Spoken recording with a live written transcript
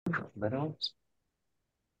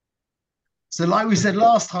So, like we said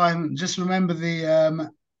last time, just remember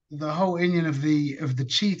the whole Indian of the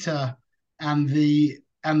cheetah and the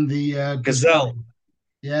gazelle. Gazelle.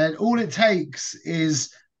 Yeah, all it takes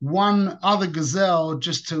is one other gazelle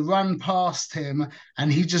just to run past him,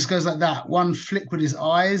 and he just goes like that. One flick with his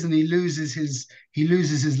eyes, and he loses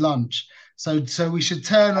his lunch. So we should I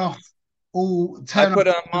turn off put my phone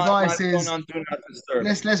devices. on Do Not Disturb.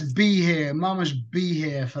 Let's be here. Mama's be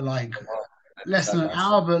here for like less than an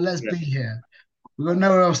hour, but let's Yeah. be here. We've got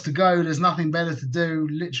nowhere else to go. There's nothing better to do.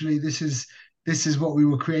 Literally, this is what we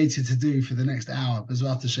were created to do for the next hour,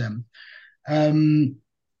 Bezrat Hashem. Um,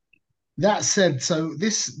 that said, so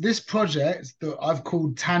this project that I've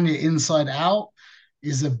called Tanya Inside Out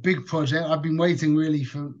is a big project. I've been waiting really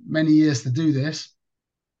for many years to do this,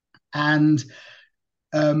 and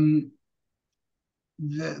um,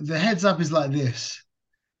 the heads up is like this.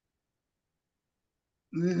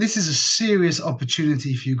 This is a serious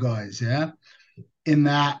opportunity for you guys, yeah. In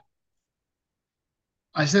that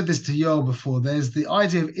I said this to Yoel before. There's the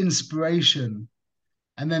idea of inspiration,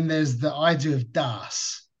 and then there's the idea of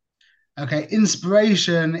das. Okay,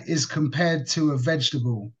 inspiration is compared to a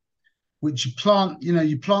vegetable, which you plant.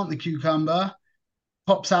 You plant the cucumber,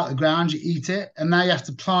 pops out the ground, you eat it, and now you have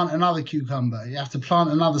to plant another cucumber. You have to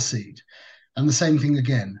plant another seed, and the same thing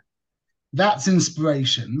again. That's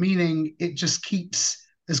inspiration, meaning it just keeps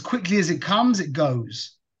as quickly as it comes, it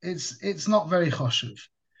goes. It's not very choshev.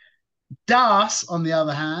 Das, on the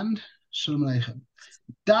other hand, shalom aleichem.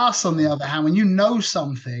 Das, on the other hand, when you know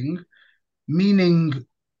something, meaning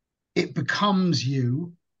it becomes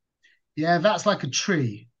you, yeah, that's like a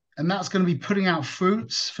tree. And that's going to be putting out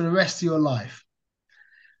fruits for the rest of your life.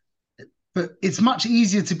 But it's much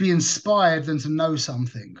easier to be inspired than to know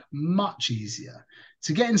something. Much easier.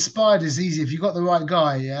 To get inspired is easy. If you've got the right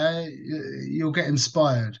guy, yeah, you'll get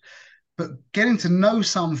inspired. But getting to know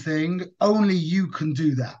something, only you can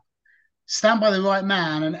do that. Stand by the right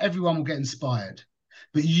man and everyone will get inspired.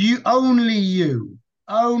 But only you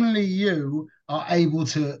are able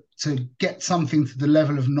to get something to the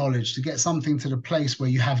level of knowledge, to get something to the place where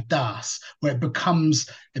you have das, where it becomes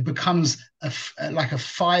like a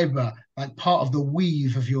fiber, like part of the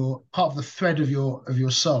weave of your part of the thread of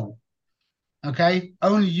your soul. Okay,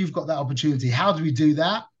 only you've got that opportunity. How do we do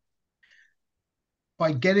that?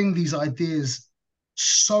 By getting these ideas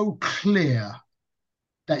so clear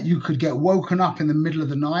that you could get woken up in the middle of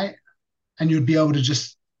the night and you'd be able to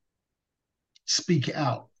just speak it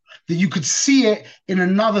out. That you could see it in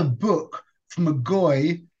another book from a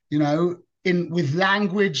goy, in with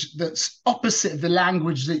language that's opposite of the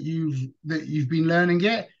language that you've been learning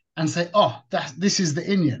it, and say, oh, this is the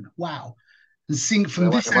Indian. Wow. And seeing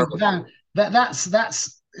from this angle,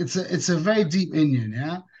 that's it's a very deep Indian,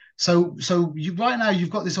 yeah. So you right now you've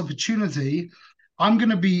got this opportunity. I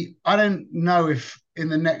don't know if in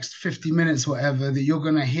the next 50 minutes, whatever, that you're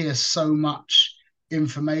gonna hear so much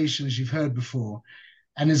information as you've heard before.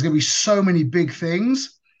 And there's going to be so many big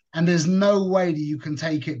things, and there's no way that you can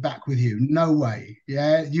take it back with you. No way.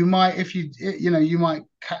 Yeah. You might, if you might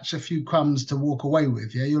catch a few crumbs to walk away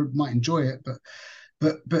with. Yeah. You might enjoy it,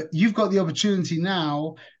 but you've got the opportunity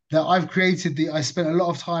now that I spent a lot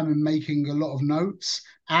of time in making a lot of notes,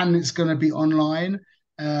 and it's going to be online.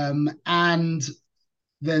 And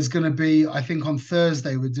there's going to be, I think on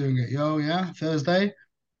Thursday, we're doing it. Yo, yeah. Thursday,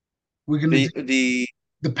 we're going to do The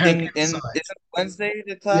the Perk in inside. isn't Wednesday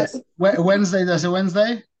the Yeah. class? Wednesday, that's a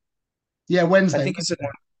Wednesday? Yeah, I Wednesday. think you said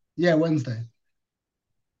Wednesday. Yeah, Wednesday.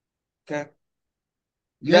 okay.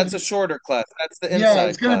 Yeah, That's a shorter class. That's the yeah,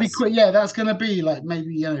 it's inside gonna be class. quick. Yeah, that's gonna be like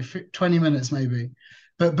maybe 20 minutes maybe.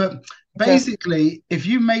 But Okay. basically, if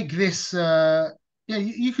you make this yeah,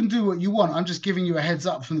 you can do what you want. I'm just giving you a heads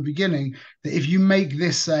up from the beginning that if you make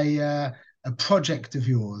this a project of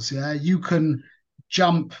yours, yeah, you can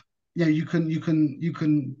jump, you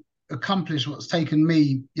can accomplish what's taken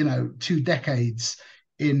me, 2 decades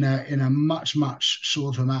in a much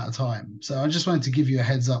shorter amount of time. So I just wanted to give you a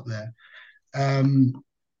heads up there. Um,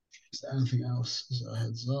 is there anything else? Is there a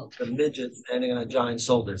heads up? The midget standing on a giant's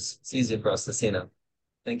shoulders. It's easy for us to see now.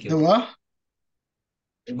 Thank The you. what?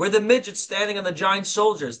 We're the midgets standing on the giant's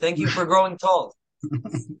shoulders. Thank you for growing tall.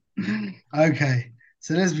 Okay,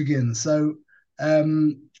 so let's begin. So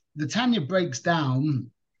the Tanya breaks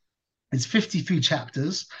down, it's 53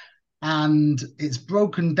 chapters, and it's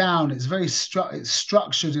broken down. It's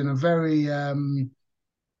structured in a very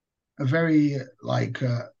like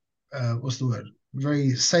what's the word? Very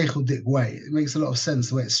seichel way. It makes a lot of sense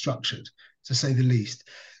the way it's structured, to say the least.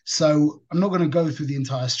 So I'm not going to go through the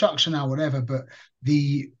entire structure now, whatever, but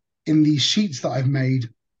the in these sheets that I've made,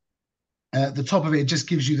 the top of it just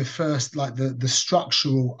gives you the first, like the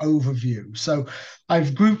structural overview. So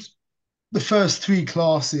I've grouped the first three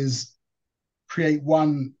classes, create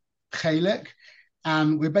one chelek,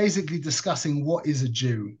 and we're basically discussing what is a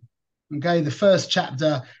Jew. Okay, the first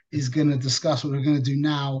chapter is going to discuss what we're going to do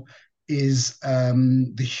now is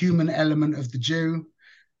the human element of the Jew.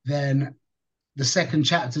 Then the second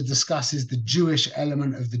chapter discusses the Jewish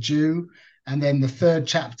element of the Jew. And then the third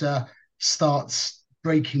chapter starts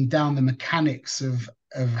breaking down the mechanics of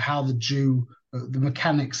how the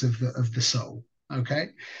mechanics of the soul. Okay.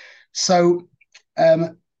 So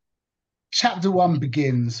chapter one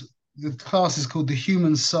begins. The class is called The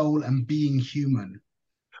Human Soul and Being Human.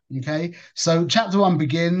 Okay. So chapter one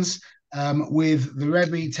begins with the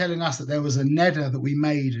Rebbe telling us that there was a neder that we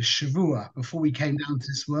made, a shavua, before we came down to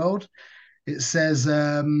this world. It says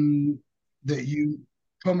that you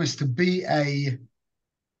promised to be a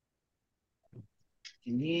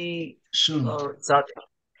you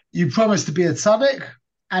promised to be a tzaddik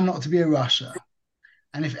and not to be a rasha.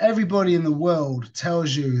 And if everybody in the world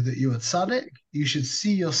tells you that you're a tzaddik, you should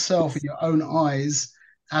see yourself in your own eyes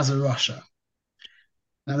as a rasha.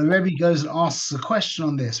 Now the Rebbe goes and asks a question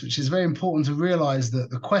on this, which is very important to realize that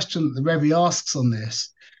the question that the Rebbe asks on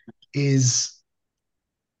this is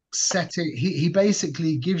setting. He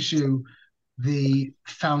basically gives you the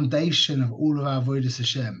foundation of all of our avodas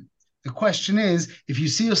Hashem. The question is, if you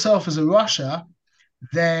see yourself as a rasha,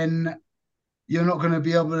 then you're not going to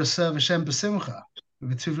be able to serve Hashem b'simcha,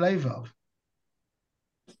 with a tuv levav.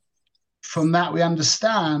 From that, we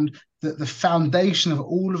understand that the foundation of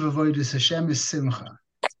all of avodas Hashem is simcha.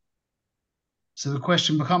 So the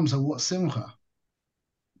question becomes, what's simcha?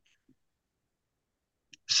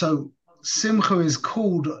 So simcha is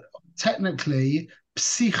called technically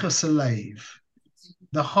psichas alev.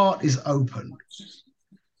 The heart is open.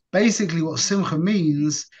 Basically, what simcha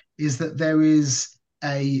means is that there is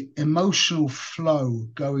a emotional flow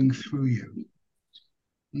going through you.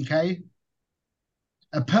 Okay?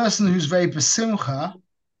 A person who's very besimcha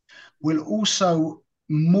will also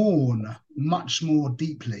mourn much more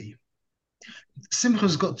deeply.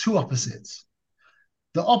 Simcha's got two opposites.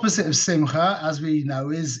 The opposite of simcha, as we know,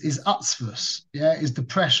 is atzvus, is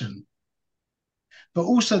depression. But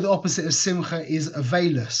also the opposite of simcha is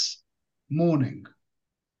avelus, mourning.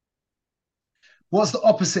 What's the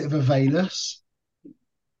opposite of avelus?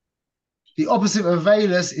 The opposite of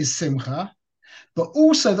avelus is simcha, but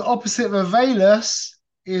also the opposite of avelus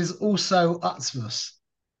is also atzvus.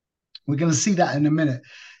 We're going to see that in a minute.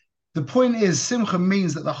 The point is, simcha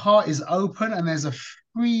means that the heart is open and there's a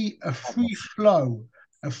free flow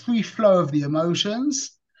of the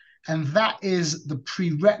emotions, and that is the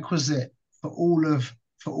prerequisite for all of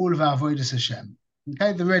our avodas Hashem.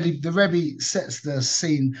 Okay, the Rebbe sets the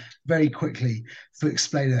scene very quickly to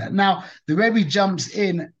explain that. Now, the Rebbe jumps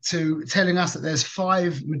in to telling us that there's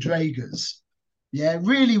 5 madregas. Yeah,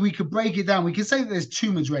 really, we could break it down. We could say that there's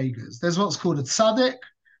 2 madregas. There's what's called a tzaddik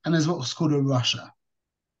and there's what's called a rasha.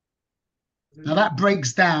 Now that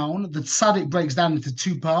breaks down, the tzaddik breaks down into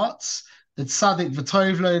 2 parts. The tzaddik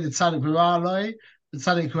v'tovlo, the tzaddik v'ra'lo, the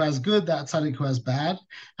tzaddik who has good, that tzaddik who has bad.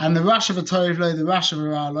 And the rasha v'tovlo, the rasha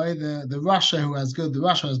v'ra'lo, the rasha who has good, the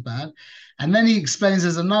rasha who has bad. And then he explains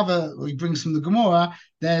there's another, or he brings from the Gemara,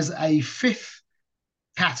 there's a 5th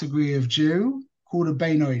category of Jew called a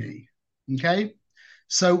Beinoni. Okay?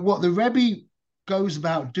 So what the Rebbe goes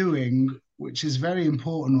about doing, which is very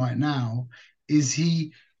important right now, is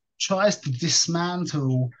he tries to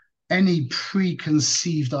dismantle any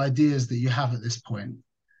preconceived ideas that you have at this point.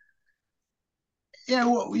 We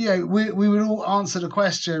would all answer the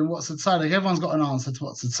question, what's a tzaddik? Everyone's got an answer to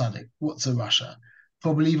what's a tzaddik, what's a rasha,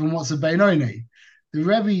 probably even what's a beinoni. The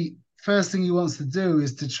Rebbe, first thing he wants to do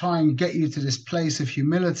is to try and get you to this place of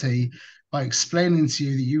humility by explaining to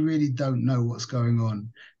you that you really don't know what's going on.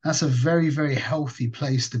 That's a very, very healthy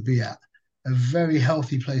place to be at, a very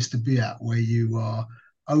healthy place to be at, where you are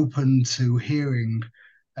open to hearing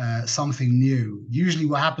something new. Usually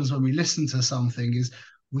what happens when we listen to something is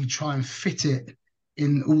we try and fit it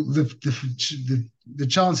in. All the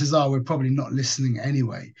chances are we're probably not listening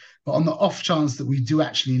anyway. But on the off chance that we do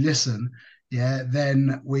actually listen,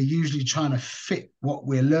 then we're usually trying to fit what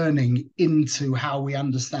we're learning into how we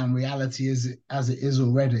understand reality as it is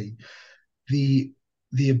already. The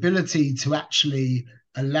ability to actually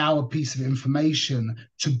allow a piece of information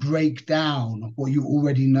to break down what you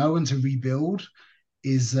already know and to rebuild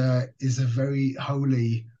is a very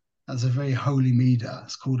holy. That's a very holy midah.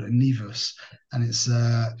 It's called a nivus, and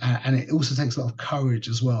it also takes a lot of courage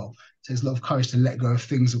as well. It takes a lot of courage to let go of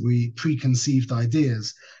things that we preconceived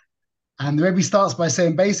ideas. And the Rebbe starts by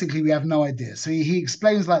saying, basically, we have no idea. So he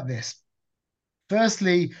explains like this.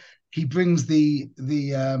 Firstly, he brings the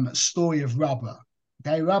story of Rabba.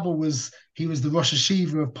 Okay, Rabba was the Rosh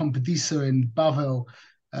Hashiva of Pompedisa in Bavel,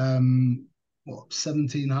 what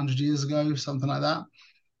 1700 years ago, something like that.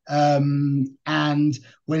 And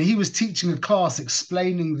when he was teaching a class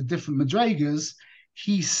explaining the different madrigas,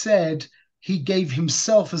 he said he gave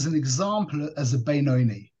himself as an example as a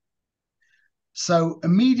Benoni. So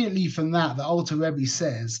immediately from that, the Alter Rebbe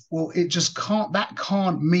says, well, that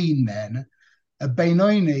can't mean then a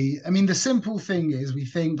Benoni. I mean, the simple thing is we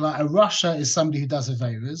think like a Rasha is somebody who does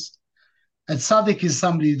Averas, a Tzaddik is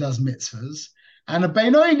somebody who does mitzvahs, and a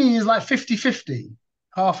Benoni is like 50-50,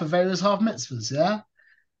 half Averas, half mitzvahs, yeah?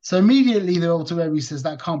 So immediately the Alter Rebbe says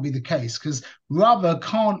that can't be the case because Rabba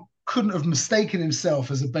couldn't have mistaken himself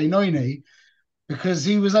as a Benoni because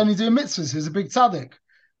he was only doing mitzvahs. He was a big tzaddik.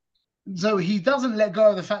 So he doesn't let go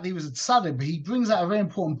of the fact that he was a tzaddik, but he brings out a very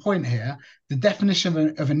important point here. The definition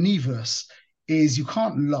of a nivus is you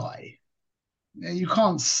can't lie. You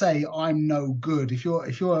can't say I'm no good. If you're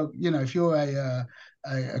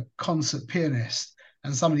a concert pianist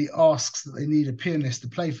and somebody asks that they need a pianist to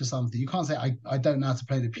play for something, you can't say I don't know how to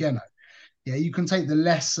play the piano. Yeah, you can take the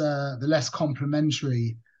less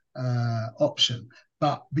complimentary option,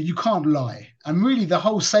 but you can't lie. And really, the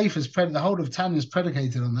whole the whole of Tanya is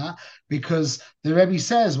predicated on that because the Rebbe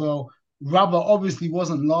says, well, Rabba obviously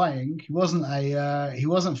wasn't lying. He wasn't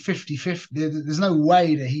 50-50. There's no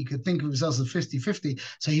way that he could think of himself as 50-50.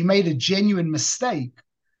 So he made a genuine mistake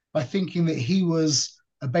by thinking that he was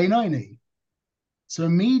a Benoni. So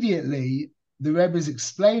immediately the Rebbe is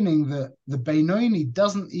explaining that the Benoni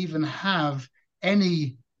doesn't even have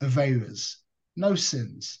any Averas, no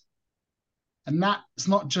sins. And that's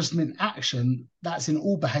not just in action, that's in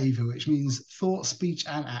all behavior, which means thought, speech,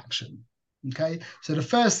 and action. Okay, so the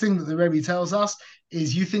first thing that the Rebbe tells us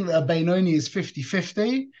is you think that a Benoni is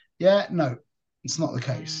 50-50. Yeah, no, it's not the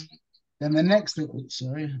case. Then the next thing,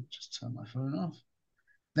 sorry, just turn my phone off.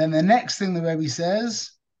 Then the next thing the Rebbe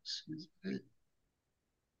says,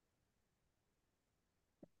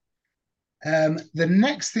 the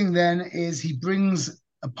next thing then is he brings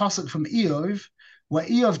a pasuk from Eov, where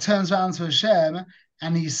Eov turns around to Hashem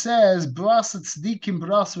and he says, "Bras tzadikim,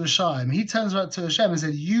 bras rishayim." He turns around to Hashem and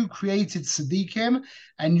said, "You created tzadikim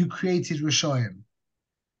and you created rishayim."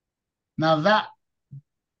 Now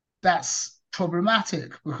that's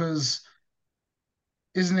problematic because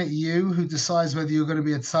isn't it you who decides whether you're going to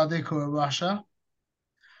be a tzaddik or a rasha?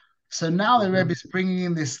 So now the Rebbe is bringing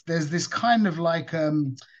in this. There's this kind of like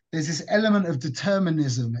there's this element of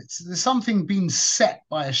determinism. There's something being set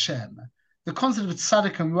by Hashem. The concept of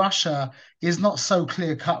tzaddik and rasha is not so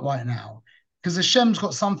clear cut right now because Hashem's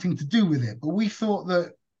got something to do with it. But we thought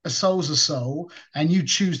that a soul's a soul, and you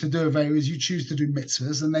choose to do averas, you choose to do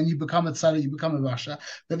mitzvahs, and then you become a tzaddik, you become a rasha.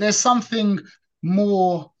 But there's something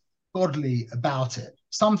more godly about it,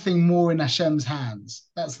 something more in Hashem's hands.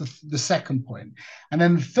 That's the second point. And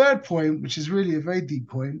then the third point, which is really a very deep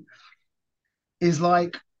point, is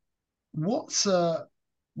like, what's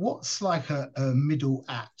like a middle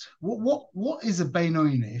act? What is a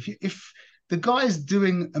Benoni? If the guy's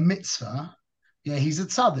doing a mitzvah, yeah, he's a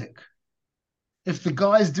tzaddik. If the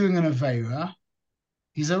guy's doing an avera,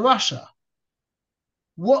 he's a rasha.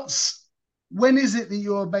 When is it that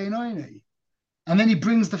you're a Benoni? And then he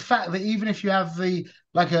brings the fact that even if you have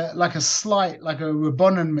like a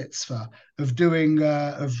rabbanon mitzvah of doing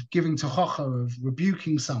of giving tochacha, of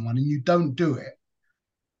rebuking someone, and you don't do it,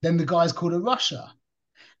 then the guy's called a rasha.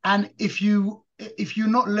 And if you're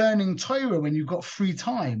not learning Torah when you've got free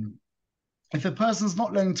time, if a person's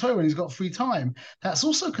not learning Torah when he's got free time, that's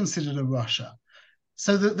also considered a rasha.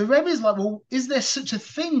 So the Rebbe is like, well, is there such a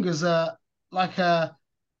thing as a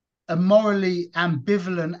morally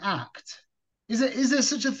ambivalent act? Is there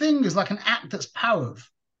such a thing as like an act that's parav?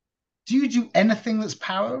 Do you do anything that's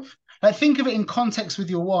parav? Like think of it in context with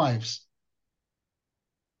your wives.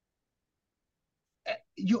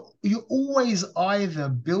 You're always either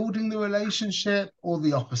building the relationship or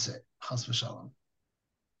the opposite. Chas v'shalom.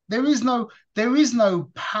 There is no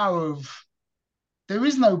power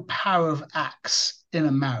of acts in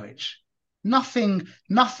a marriage. Nothing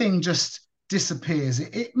just disappears.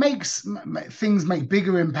 It makes things make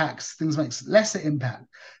bigger impacts, things makes lesser impact.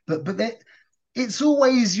 But it's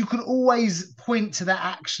always, you can always point to that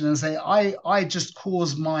action and say, I just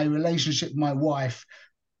caused my relationship with my wife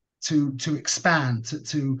to expand,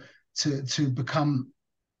 to become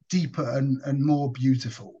deeper and more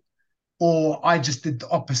beautiful. Or I just did the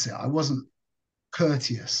opposite. I wasn't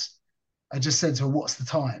courteous. I just said to her, "What's the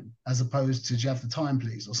time?" as opposed to, "Do you have the time,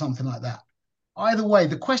 please?" or something like that. Either way,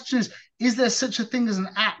 the question is there such a thing as an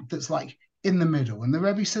act that's like in the middle? And the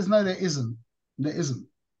Rebbe says, no, there isn't. There isn't.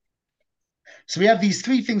 So we have these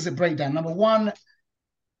three things that break down. Number one,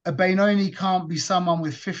 a Benoni can't be someone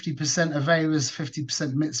with 50% Averas,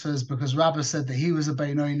 50% mitzvahs, because Rabbah said that he was a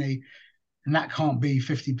Benoni, and that can't be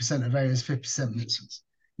 50% Averas, 50% mitzvahs.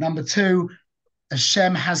 Number two,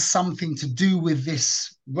 Hashem has something to do with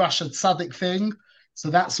this Russia tzaddik thing. So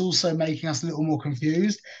that's also making us a little more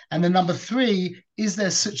confused. And then number three, is there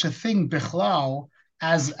such a thing, bichlal,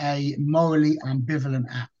 as a morally ambivalent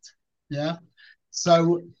act? Yeah.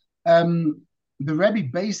 So the Rebbe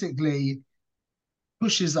basically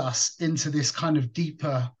pushes us into this kind of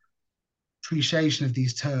deeper appreciation of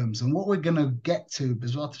these terms. And what we're going to get to,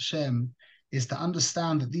 B'ezrat Hashem, is to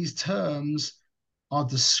understand that these terms are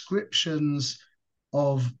descriptions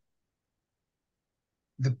of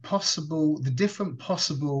the different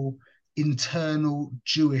possible internal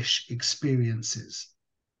Jewish experiences.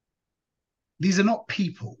 These are not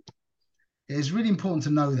people. It's really important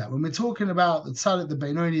to know that. When we're talking about the Tzaddik, the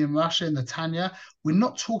Benoni in Russia, and the Tanya, we're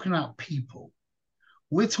not talking about people.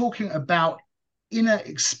 We're talking about inner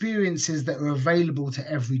experiences that are available to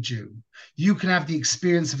every Jew. You can have the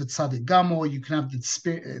experience of a tzaddik gamor, you can have the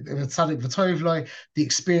spirit of a tzaddik v'tovloi, the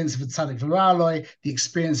experience of a tzaddik v'raloi, the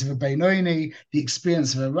experience of a Benoni, the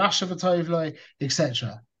experience of a rasha v'tovloi,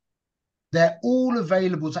 etc. They're all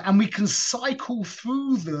available to, and we can cycle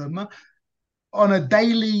through them on a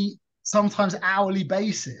daily, sometimes hourly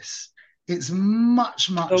basis. It's much.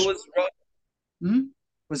 So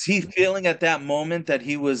was he feeling at that moment that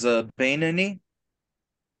he was a Benoni?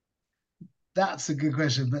 That's a good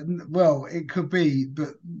question, but well, it could be,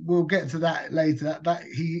 but we'll get to that later. That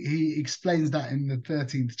he explains that in the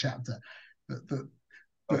 13th chapter,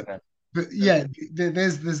 but yeah,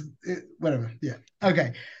 there's whatever, yeah,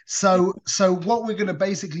 okay. So what we're going to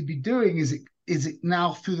basically be doing is it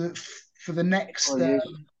now for the next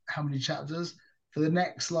how many chapters? For the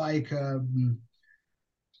next like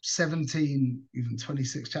 17, even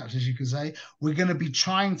 26 chapters, you could say, we're going to be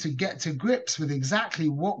trying to get to grips with exactly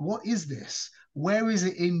what is this? Where is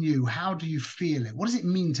it in you? How do you feel it? What does it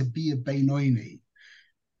mean to be a Benoni?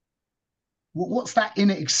 What's that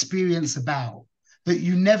inner experience about? That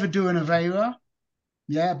you never do an Avera?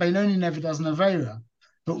 Yeah, Benoni never does an Avera.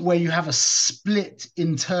 But where you have a split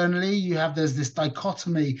internally, there's this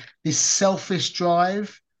dichotomy, this selfish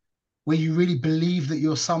drive, where you really believe that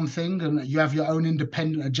you're something and you have your own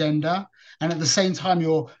independent agenda. And at the same time,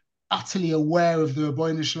 you're utterly aware of the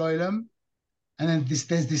Rabbeinu Shalom. And then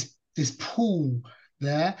there's this pool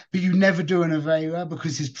there, but you never do an Avera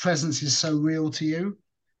because his presence is so real to you.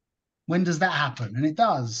 When does that happen? And it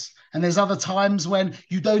does. And there's other times when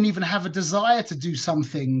you don't even have a desire to do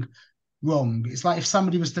something wrong. It's like if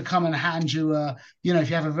somebody was to come and hand you if you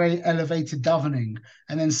have a very elevated davening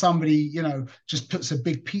and then somebody, just puts a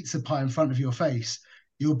big pizza pie in front of your face,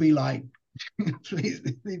 you'll be like, please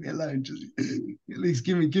leave me alone. Just at least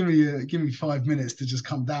give me 5 minutes to just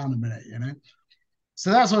come down a minute,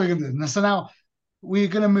 So that's what we're going to do. So now we're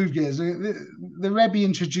going to move gears. The Rebbe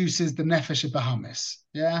introduces the Nefesh Bahamis.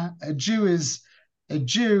 Yeah, a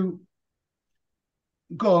Jew.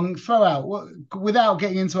 Go on, throw out without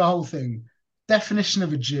getting into a whole thing. Definition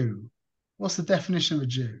of a Jew. What's the definition of a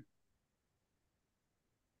Jew?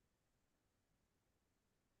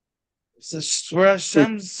 We're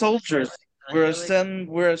Hashem's soldiers. We're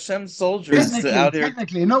Hashem's soldiers out here.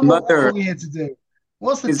 Technically, not what are we here to do.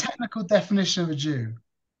 What's the technical definition of a Jew?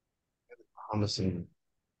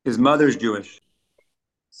 His mother's Jewish.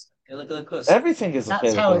 Everything is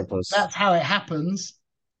that's how it happens.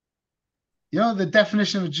 You know what the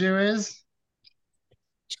definition of a Jew is?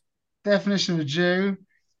 Definition of a Jew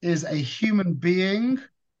is a human being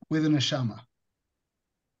with a neshama.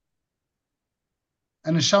 A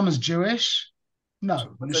neshama's Jewish?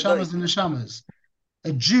 No, neshamas are neshamas.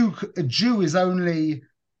 A Jew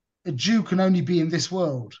can only be in this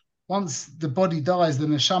world. Once the body dies, the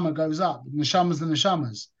neshama goes up. Neshamas the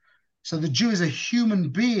neshamas. So the Jew is a human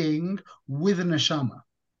being with a neshama.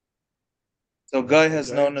 So Guy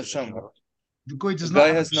has no neshama. The Goy does not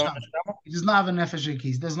have a neshama. He does not have a nefesh elokis.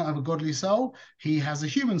 He does not have a godly soul. He has a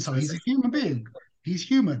human soul. He's a human being. He's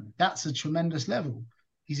human. That's a tremendous level.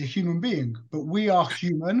 He's a human being. But we are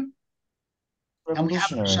human, and we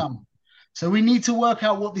have a neshama. So we need to work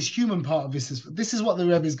out what this human part of this is. This is what the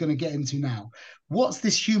Rebbe is going to get into now. What's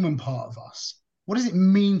this human part of us? What does it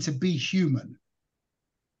mean to be human?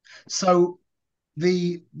 So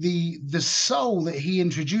the soul that he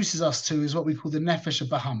introduces us to is what we call the Nefesh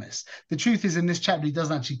Bahamis. The truth is, in this chapter, he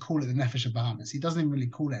doesn't actually call it the Nefesh Bahamis. He doesn't even really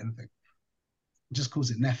call it anything. He just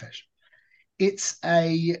calls it Nefesh. It's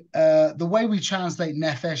the way we translate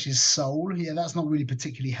Nefesh is soul. Yeah, that's not really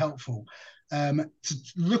particularly helpful. To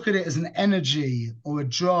look at it as an energy or a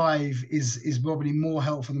drive is probably more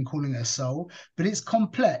helpful than calling it a soul, but it's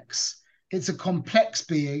complex. It's a complex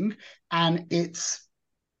being, and it's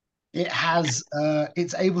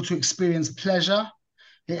able to experience pleasure.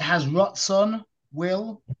 It has ratzon,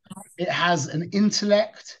 will. It has an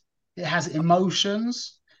intellect. It has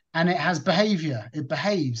emotions, and it has behavior. It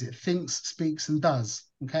behaves. It thinks, speaks, and does.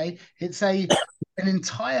 Okay, it's an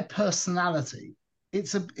entire personality.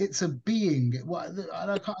 It's a being. What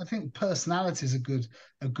I think personality is a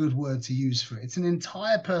good word to use for it. It's an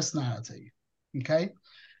entire personality. Okay,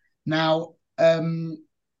 now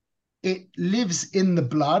it lives in the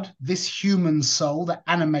blood, this human soul that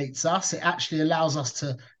animates us. It actually allows us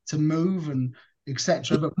to move and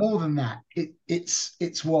etc. But more than that,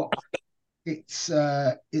 it's what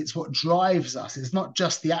drives us. It's not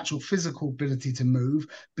just the actual physical ability to move,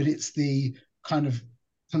 but it's the kind of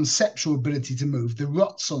conceptual ability to move, the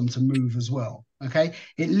rotson to move as well. Okay,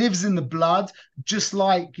 it lives in the blood, just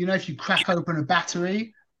like if you crack open a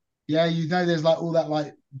battery, yeah, there's like all that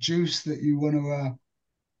like juice that you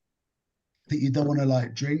don't want to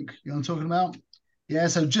like drink. You know what I'm talking about? Yeah.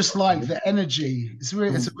 So just like the energy, it's a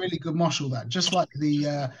really good marshal that. Just like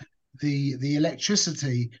the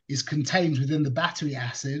electricity is contained within the battery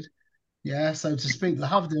acid. Yeah. So to speak, the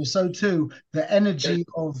Havdil, so too the energy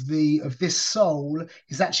of this soul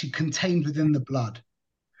is actually contained within the blood.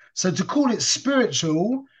 So to call it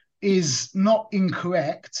spiritual is not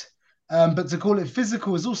incorrect, but to call it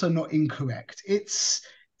physical is also not incorrect.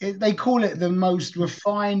 They call it the most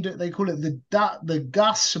refined. They call it the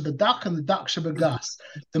gus shabadak and the duck shabagus,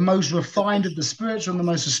 the most refined of the spiritual and the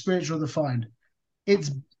most spiritual of the refined.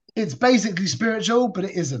 It's it's basically spiritual, but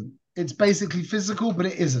it isn't. It's basically physical, but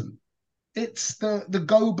it isn't. It's the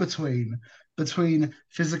go between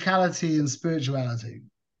physicality and spirituality.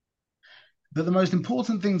 But the most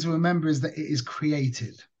important thing to remember is that it is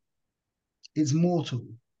created. It's mortal,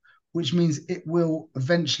 which means it will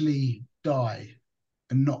eventually die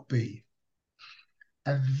and not be.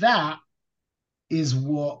 And that is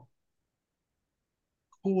what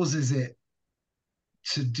causes it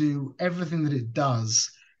to do everything that it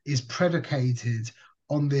does is predicated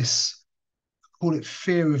on this, call it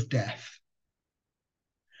fear of death.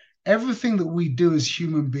 Everything that we do as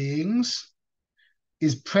human beings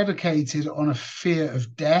is predicated on a fear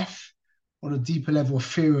of death, on a deeper level, a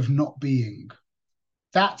fear of not being.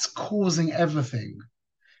 That's causing everything.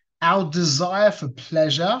 Our desire for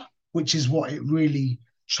pleasure, which is what it really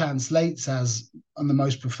translates as on the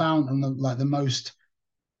most profound, on the most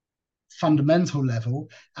fundamental level,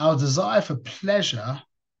 our desire for pleasure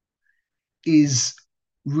is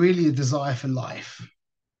really a desire for life.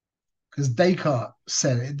 Because Descartes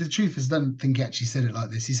said it. The truth is, I don't think he actually said it like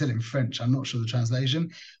this. He said it in French. I'm not sure the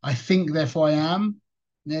translation. I think, therefore I am.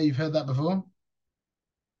 Yeah, you've heard that before?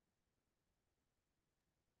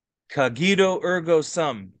 Cogito ergo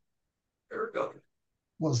sum. Ergo.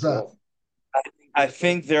 What's that? I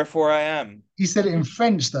think, therefore I am. He said it in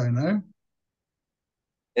French, though, no?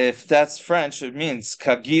 If that's French, it means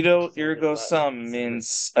cogito ergo sum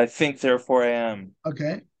means I think, therefore I am.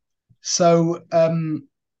 Okay. So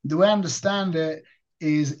the way I understand it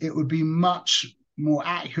is it would be much more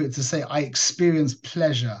accurate to say I experience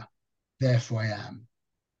pleasure, therefore I am.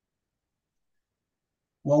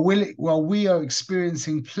 While we are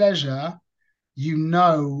experiencing pleasure, you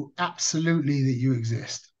know absolutely that you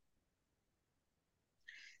exist.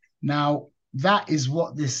 Now, that is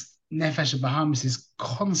what this Nefesh Bahamis is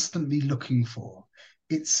constantly looking for.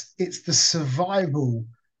 It's the survival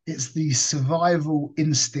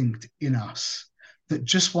instinct in us that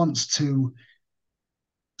just wants to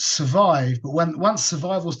survive. But once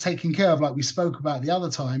survival is taken care of, like we spoke about the other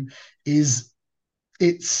time, is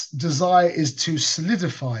its desire is to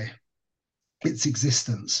solidify its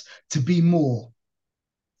existence, to be more,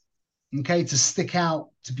 okay, to stick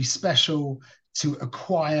out, to be special, to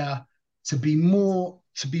acquire, to be more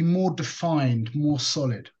defined, more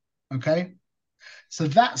solid. Okay. So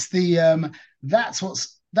that's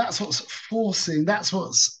what's forcing, that's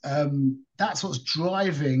what's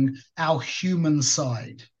driving our human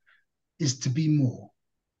side is to be more.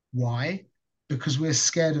 Why? Because we're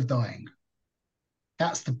scared of dying.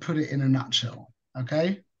 That's to put it in a nutshell.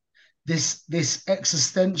 Okay. This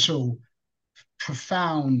existential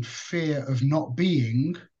profound fear of not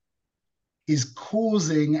being is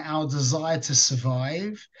causing our desire to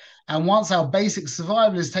survive. And once our basic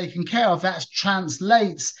survival is taken care of, that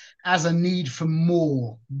translates as a need for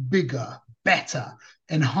more, bigger, better,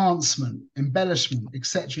 enhancement, embellishment,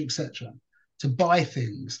 etc., to buy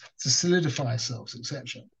things, to solidify ourselves,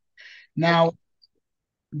 etc. Now,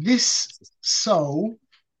 this soul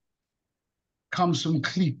comes from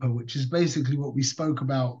klipa, which is basically what we spoke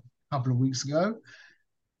about a couple of weeks ago.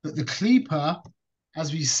 But the klipa,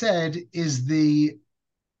 as we said, is the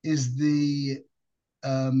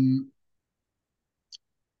um,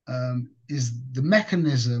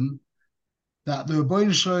 mechanism that the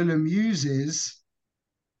Rebbeinu Shalom uses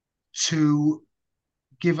to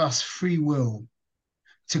give us free will,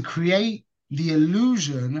 to create the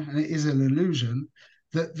illusion, and it is an illusion,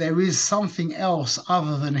 that there is something else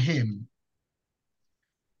other than him.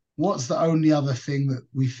 What's the only other thing that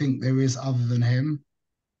we think there is other than him?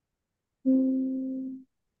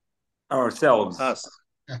 Ourselves. Us.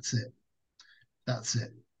 That's it. That's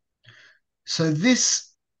it. So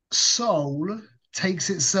this soul takes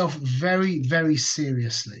itself very, very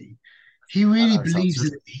seriously. He really believes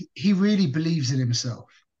in it. He really believes in himself.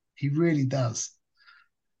 He really does.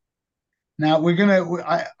 Now we're gonna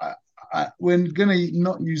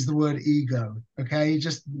not use the word ego. Okay,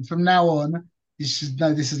 just from now on, you should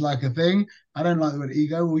know this is like a thing. I don't like the word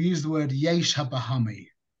ego. We'll use the word yesh habahami.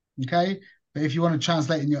 Okay, but if you want to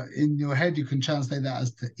translate in your head, you can translate that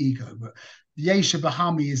as the ego. But yesh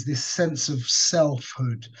habahami is this sense of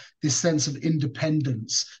selfhood, this sense of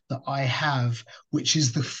independence that I have, which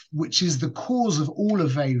is the cause of all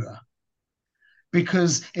avera.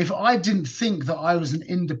 Because if I didn't think that I was an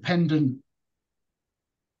independent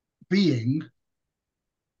being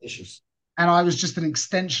Issues. and I was just an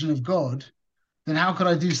extension of God, then how could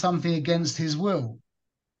I do something against his will?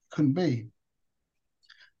 Couldn't be.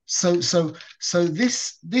 So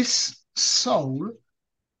this soul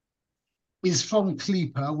is from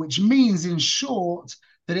Klipa, which means in short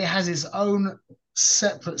that it has its own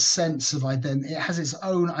separate sense of identity. It has its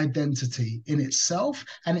own identity in itself,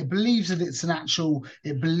 and it believes that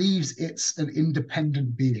it believes it's an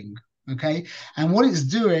independent being. Okay. And what it's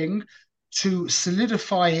doing to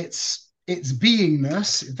solidify its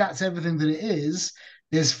beingness, if that's everything that it is,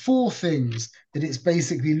 there's four things that it's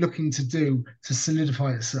basically looking to do to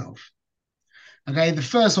solidify itself. Okay, the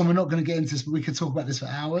first one, we're not going to get into this, but we could talk about this for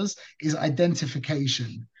hours, is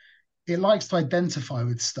identification. It likes to identify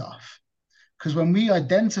with stuff. Because when we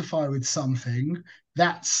identify with something,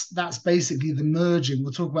 that's basically the merging.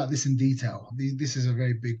 We'll talk about this in detail. This is a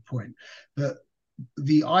very big point. But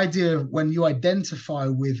the idea of when you identify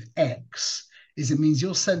with X is it means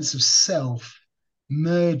your sense of self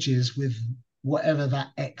merges with whatever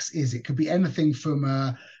that X is. It could be anything from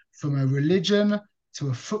a religion to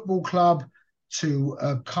a football club to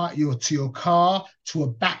your car to a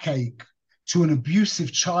backache to an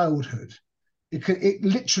abusive childhood. It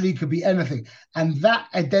literally could be anything, and that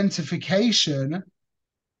identification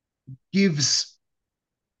gives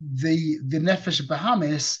the nefesh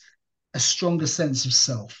Bahamis a stronger sense of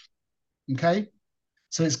self. Okay,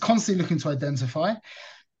 so it's constantly looking to identify,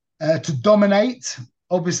 to dominate.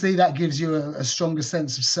 Obviously, that gives you a stronger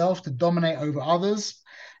sense of self, to dominate over others.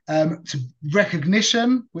 To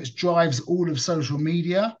recognition, which drives all of social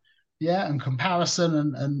media, yeah, and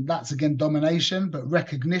comparison, and that's again domination. But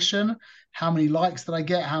recognition, how many likes did I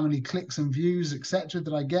get? How many clicks and views, etc.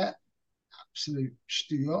 did I get? Absolute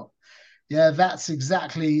shtuyot. Yeah, that's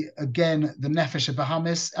exactly, again, the Nefesh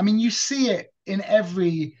Bahamis. I mean, you see it in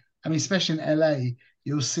every, I mean, especially in LA,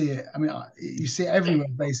 you'll see it. I mean, you see it everywhere,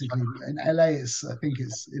 basically. In LA, I think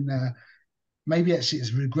it's in maybe actually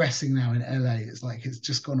it's regressing now in LA. It's like it's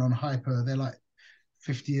just gone on hyper. They're like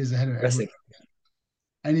 50 years ahead of everyone.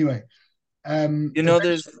 Anyway,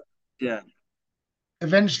 there's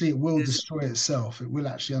eventually it will destroy itself. It will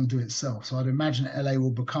actually undo itself. So I'd imagine LA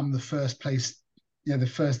will become the first place, the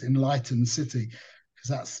first enlightened city, because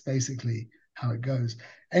that's basically how it goes.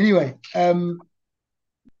 Anyway, and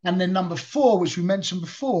then number 4, which we mentioned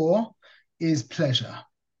before, is pleasure.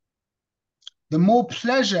 The more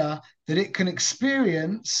pleasure that it can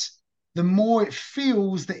experience, the more it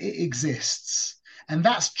feels that it exists. And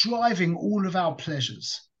that's driving all of our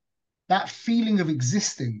pleasures, that feeling of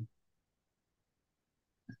existing.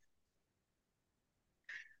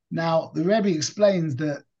 Now, the Rebbe explains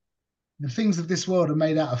that the things of this world are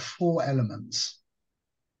made out of 4 elements: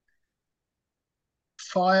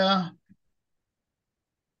 fire,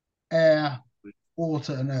 air,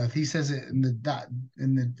 water, and earth. He says it in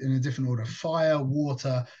a different order: fire,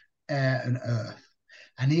 water, air, and earth.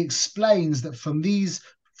 And he explains that from these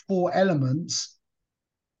 4 elements,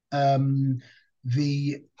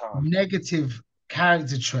 the negative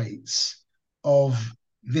character traits of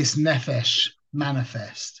this nefesh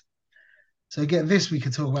manifest. So again, this we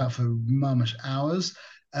could talk about for mamish hours.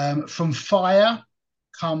 From fire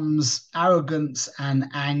comes arrogance and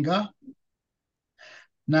anger.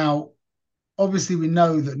 Now, obviously, we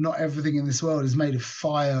know that not everything in this world is made of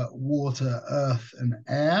fire, water, earth, and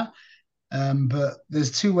air. But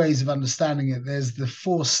there's two ways of understanding it. There's the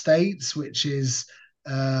four states, which is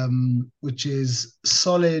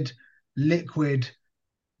solid, liquid,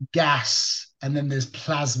 gas, and then there's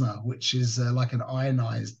plasma, which is like an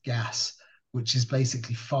ionized gas, which is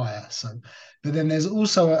basically fire. So, but then there's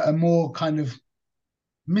also a more kind of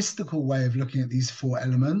mystical way of looking at these four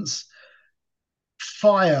elements.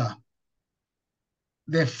 Fire,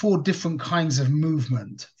 there are four different kinds of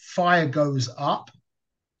movement. Fire goes up,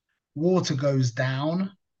 water goes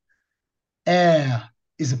down, air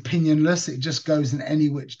is opinionless, it just goes in any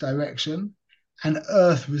which direction, and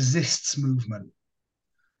earth resists movement.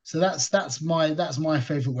 So that's my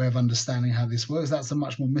favorite way of understanding how this works. That's a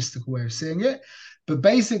much more mystical way of seeing it. But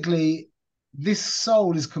basically, this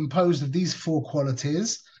soul is composed of these four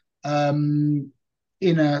qualities in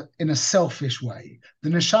a selfish way. The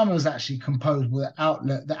neshama is actually composed with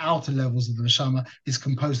the outer levels of the neshama is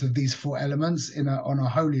composed of these four elements on a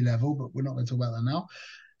holy level, but we're not going to talk about that now.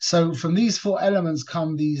 So from these four elements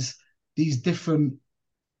come these different,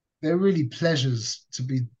 they're really pleasures to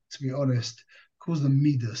be honest, calls them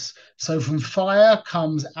midas. So from fire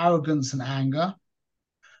comes arrogance and anger.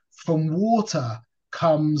 From water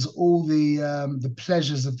comes all the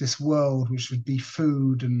pleasures of this world, which would be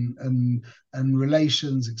food and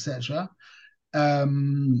relations, etc.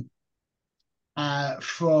 From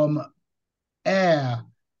air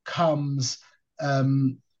comes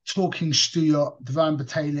talking shtuyot, divine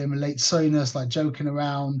batalim, late sonus, like joking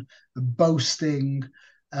around, boasting,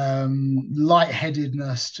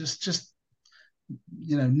 lightheadedness, just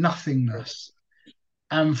nothingness.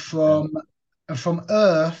 And from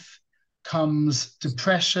earth comes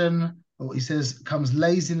depression, or he says comes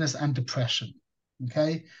laziness and depression.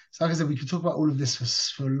 Okay, so like I said, we could talk about all of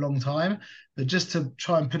this for a long time, but just to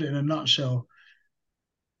try and put it in a nutshell,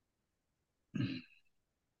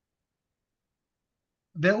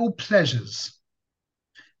 they're all pleasures.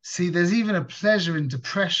 See, there's even a pleasure in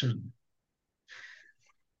depression.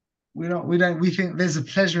 We think there's a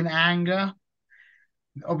pleasure in anger.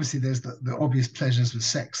 Obviously, there's the obvious pleasures with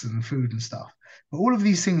sex and food and stuff, but all of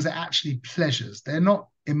these things are actually pleasures. They're not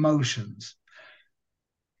emotions.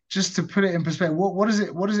 Just to put it in perspective, what does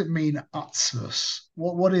it mean, atzvus?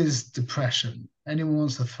 What is depression? Anyone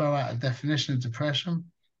wants to throw out a definition of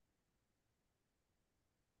depression?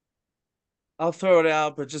 I'll throw it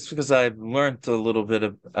out, but just because I've learned a little bit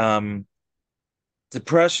of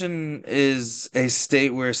depression is a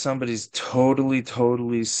state where somebody's totally,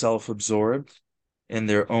 totally self-absorbed in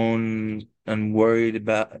their own and worried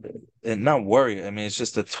about and not worried. I mean, it's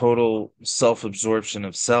just a total self-absorption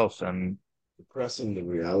of self and Depressing the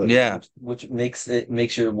reality. yeah, which makes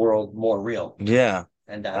your world more real. yeah,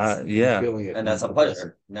 And that's yeah. Feeling it and that's a depressing.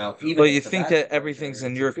 pleasure. Now, even But if you the think bad that pleasure everything's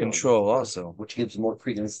in is your feeling, control also. which gives more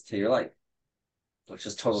credence to your life, which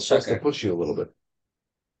is total Starts to sugar. push you a little bit.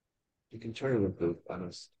 You can turn it into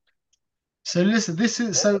honest. So listen,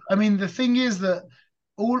 I mean the thing is that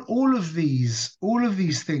all of these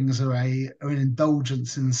things are an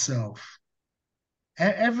indulgence in self.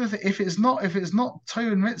 Everything, if it's not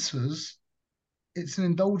Torah and mitzvahs, it's an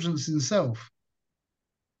indulgence in self.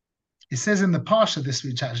 It says in the Parsha this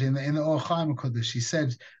week, actually, in the Or Chaim Kodesh, he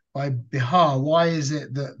said by Bihar, why is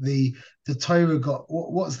it that the Torah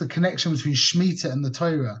what's the connection between Shemitah and the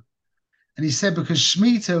Torah? And he said because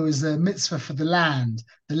Shemitah was a mitzvah for the land.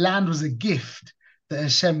 The land was a gift that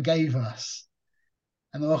Hashem gave us.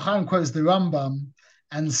 And the Or Chaim quotes the Rambam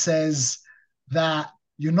and says that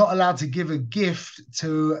you're not allowed to give a gift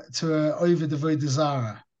to a over devoted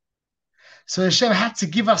Zara. So Hashem had to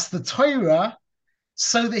give us the Torah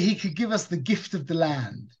so that he could give us the gift of the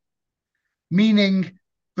land. Meaning,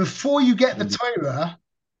 before you get the Torah,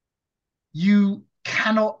 you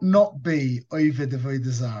cannot not be over devoted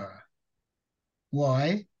Zara.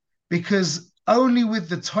 Why? Because only with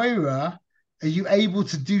the Torah are you able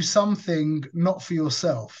to do something not for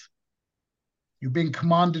yourself. You're being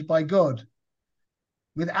commanded by God.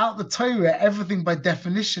 Without the Torah, everything by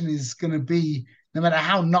definition is going to be, no matter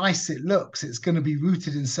how nice it looks, it's going to be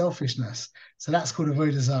rooted in selfishness. So that's called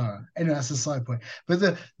avodah zarah. Anyway, that's a side point.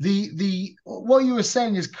 But the what you were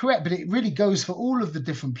saying is correct, but it really goes for all of the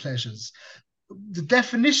different pleasures. The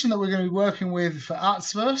definition that we're going to be working with for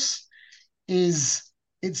atzvos is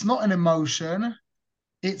it's not an emotion,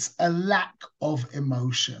 it's a lack of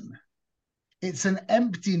emotion. It's an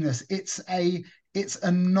emptiness. It's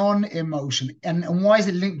a non-emotion. And why is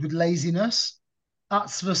it linked with laziness?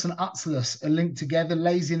 Atzvus and atzlus are linked together,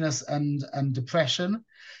 laziness and depression,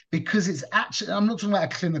 because it's actually, I'm not talking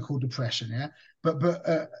about a clinical depression, yeah, but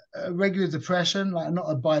a regular depression, like not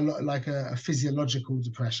a physiological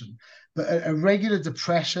depression, but a regular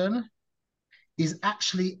depression is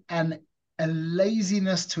actually an a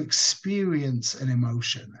laziness to experience an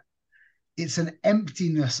emotion. It's an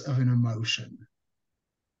emptiness of an emotion.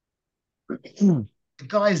 The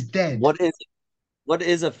guy's dead. What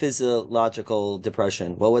is a physiological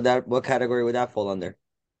depression? What category would that fall under?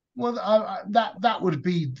 Well, that would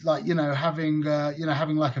be like having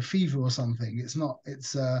having like a fever or something. It's not.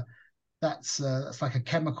 It's that's like a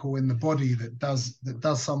chemical in the body that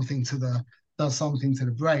does something to the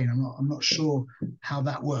brain. I'm not sure how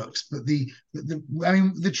that works, but I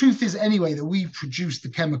mean the truth is anyway that we produce the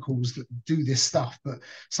chemicals that do this stuff, but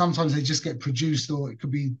sometimes they just get produced, or it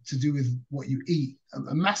could be to do with what you eat.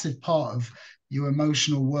 A massive part of your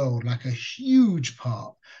emotional world, like a huge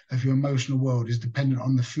part of your emotional world, is dependent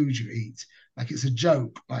on the food you eat. Like it's a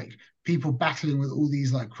joke, like people battling with all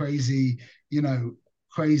these like crazy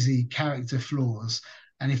character flaws,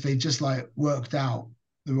 and if they just like worked out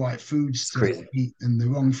the right foods It's to crazy. eat and the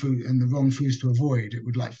wrong foods to avoid, it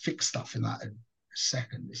would like fix stuff in that a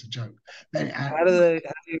second. It's a joke. Then How do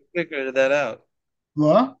you figure that out?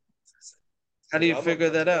 what? How do you figure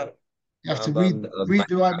that out? You have to On read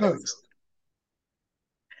the right books.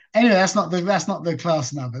 Anyway, that's not the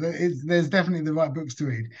class now, but there's definitely the right books to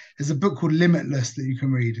read. There's a book called Limitless that you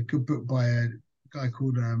can read, a good book by a guy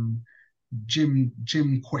called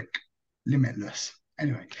Jim Quick, Limitless.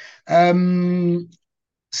 Anyway,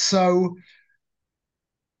 so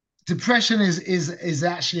depression is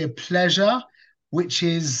actually a pleasure, which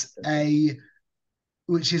is a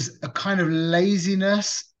kind of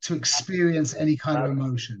laziness to experience any kind of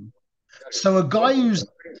emotion. So a guy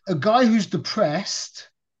who's depressed,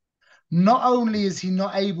 not only is he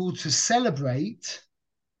not able to celebrate,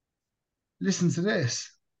 listen to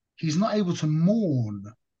this, he's not able to mourn.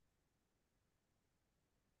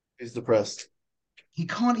 He's depressed. He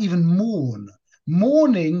can't even mourn.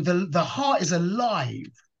 Mourning, the heart is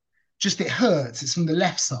alive, just it hurts. It's from the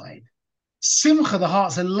left side. Simcha, the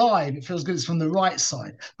heart's alive. It feels good. It's from the right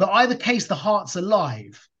side. But either case, the heart's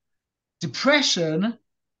alive. Depression,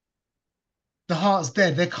 the heart's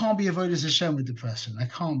dead. There can't be avodas Hashem with depression. There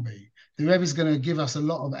can't be. The Rebbe is going to give us a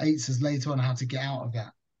lot of answers later on how to get out of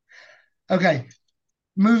that. Okay,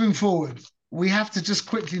 moving forward, we have to just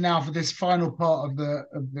quickly now for this final part of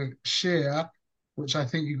the shir, which I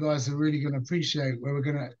think you guys are really going to appreciate, where we're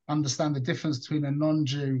going to understand the difference between a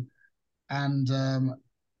non-Jew and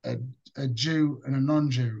a Jew and a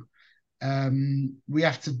non-Jew. We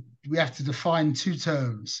have to define two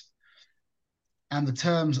terms, and the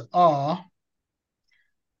terms are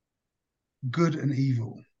good and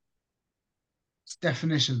evil.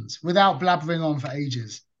 Definitions, without blabbering on for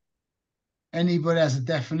ages. Anybody has a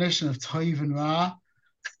definition of Tov and Ra?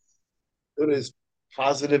 Good is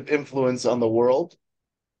positive influence on the world.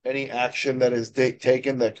 Any action that is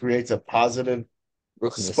taken that creates a positive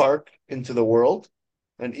spark into the world.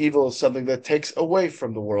 And evil is something that takes away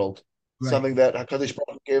from the world. Right. Something that HaKadosh Baruch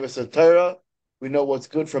Hu gave us a Torah. We know what's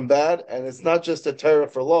good from bad, and it's not just a Torah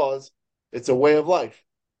for laws. It's a way of life.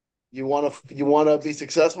 You want to be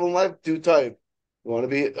successful in life, do Tov. You want to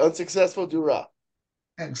be unsuccessful, do Ra.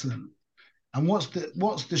 Excellent. And what's the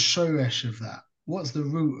shoresh of that? What's the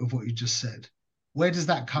root of what you just said? Where does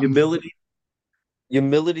that come Humility. from?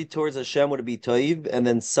 Humility towards Hashem would be toiv, and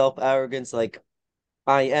then self-arrogance, like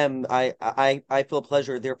I feel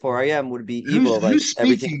pleasure, therefore I am, would be evil. Who's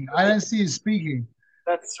speaking? Everything. I don't see you speaking.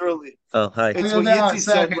 That's really. Oh, hi. It's what Yitzi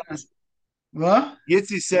said. What?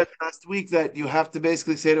 Yitzi said last week that you have to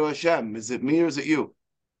basically say to Hashem, is it me or is it you?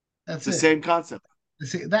 That's the same concept.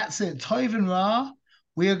 That's it. Tov and Ra,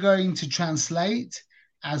 we are going to translate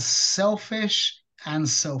as selfish and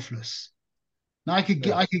selfless. Now I could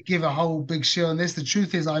give a whole big show on this. The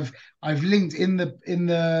truth is I've linked in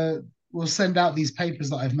the we'll send out these papers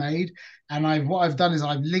that I've made, and what I've done is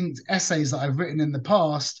I've linked essays that I've written in the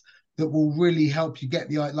past that will really help you get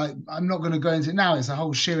the, like, I'm not going to go into it now, it's a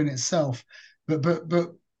whole show in itself, but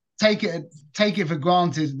take it for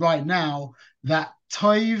granted right now that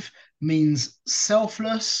Tov means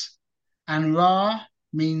selfless and Ra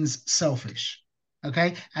means selfish.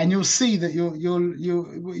 Okay, and you'll see that you'll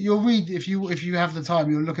read, if you have the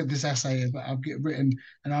time, you'll look at this essay that I've written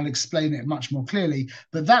and I'll explain it much more clearly.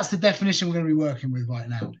 But that's the definition we're going to be working with right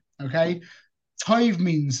now. Okay, Tov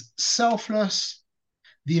means selfless,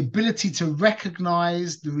 the ability to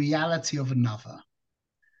recognize the reality of another,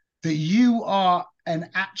 that you are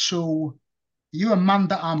you're a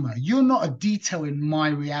manda amma. You're not a detail in my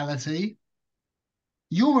reality.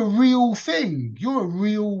 You're a real thing. You're a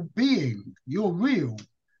real being. You're real.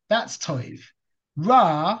 That's Tov.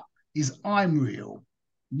 Ra is I'm real.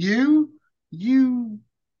 You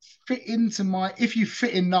fit into if you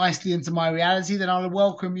fit in nicely into my reality, then I'll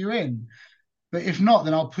welcome you in. But if not,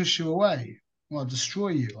 then I'll push you away or I'll destroy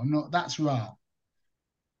you. I'm not, that's Ra.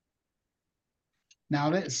 Now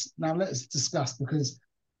let's discuss, because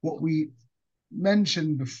what we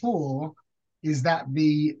mentioned before is that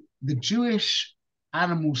the Jewish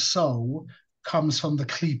animal soul comes from the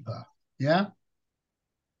klipa. Yeah.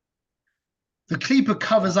 The klipa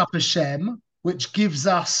covers up Hashem, which gives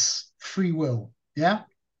us free will. Yeah.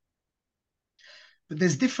 But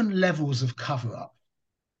there's different levels of cover up.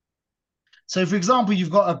 So, for example, you've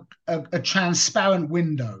got a transparent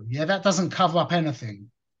window. Yeah, that doesn't cover up anything.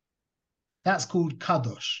 That's called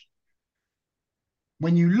kadosh.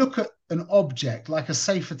 When you look at an object like a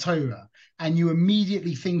Sefer Torah and you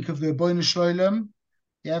immediately think of the Ribono Shel Olam,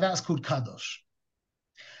 yeah, that's called kadosh.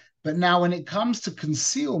 But now when it comes to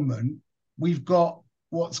concealment, we've got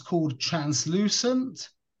what's called translucent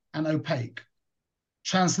and opaque.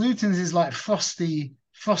 Translucent is like frosted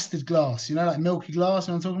glass, like milky glass,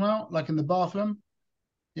 you know what I'm talking about? Like in the bathroom.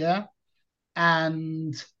 Yeah.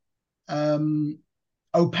 And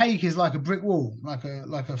opaque is like a brick wall, like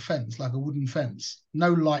a fence, like a wooden fence.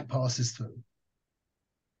 No light passes through.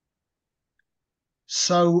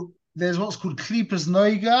 So there's what's called klipas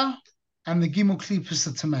noiga and the gimel klipas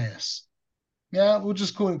tameus. Yeah, we'll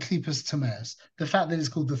just call it klipas tameus. The fact that it's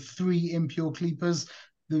called the three impure klipas,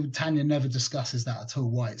 the Tanya never discusses that at all,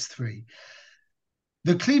 why it's three.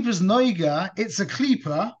 The klipas noiga, it's a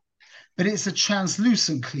klipa, but it's a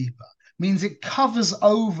translucent klipa. Means it covers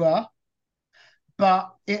over,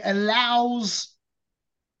 but it allows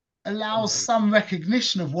some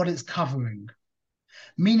recognition of what it's covering.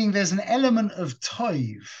 Meaning there's an element of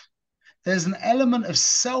toiv, there's an element of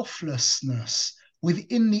selflessness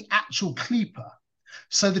within the actual klipa.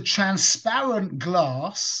 So the transparent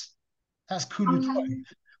glass, that's kulu toiv.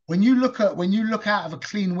 When you look out of a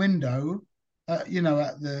clean window, at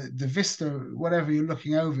the vista, whatever you're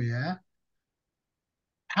looking over, yeah.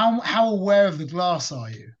 How aware of the glass are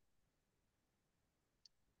you?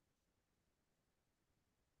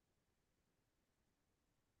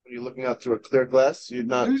 When you're looking out through a clear glass, you're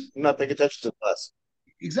not paying attention to the glass.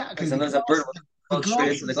 Exactly. Sometimes a bird will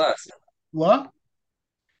straight into the glass. What?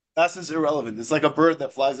 Glass is irrelevant. It's like a bird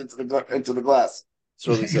that flies into the glass. That's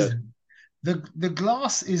what he said. The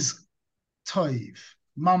glass is toiv,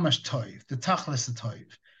 mamash toiv, the tachlis of toiv,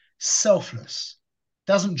 selfless,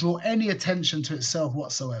 doesn't draw any attention to itself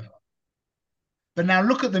whatsoever. But now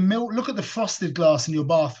look at the frosted glass in your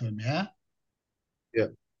bathroom, yeah? Yeah.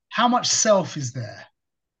 How much self is there?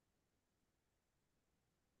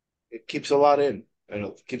 It keeps a lot in, and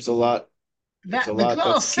it keeps a lot.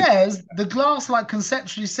 The glass like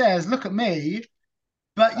conceptually says, look at me,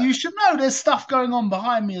 but you should know there's stuff going on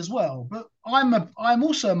behind me as well. But I'm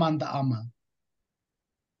also a man da'ama.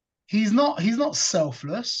 He's not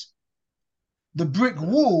selfless. The brick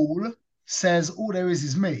wall says all there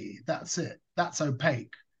is me. That's it. That's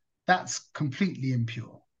opaque. That's completely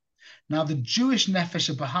impure. Now the Jewish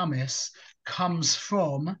nefesh Bahamis comes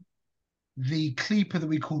from the klipa that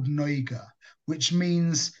we call noiga, which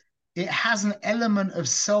means it has an element of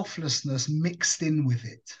selflessness mixed in with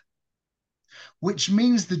it, which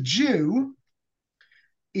means the Jew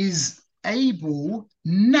is able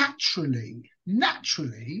naturally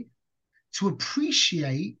to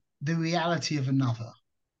appreciate the reality of another.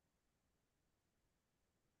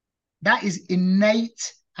 That is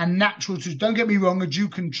innate and natural to, don't get me wrong, a Jew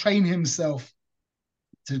can train himself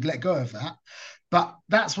to let go of that. But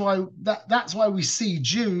that's why we see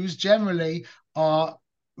Jews generally are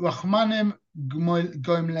Rahmanim, Goim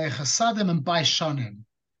Lechasadim, and Baishanim.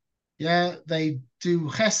 Yeah, they do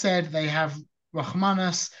chesed, they have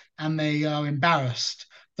Rahmanas, and they are embarrassed.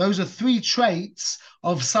 Those are three traits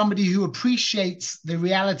of somebody who appreciates the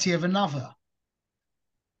reality of another.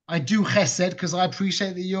 I do chesed because I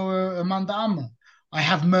appreciate that you're a man da'ama. I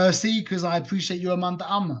have mercy because I appreciate you're a man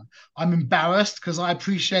da'ama. I'm embarrassed because I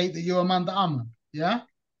appreciate that you're a man da'ama. Yeah?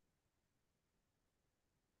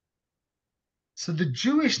 So the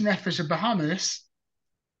Jewish nefesh Bahamis,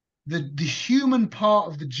 the human part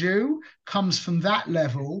of the Jew comes from that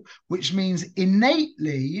level, which means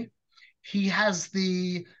innately he has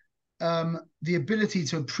the ability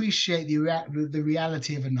to appreciate the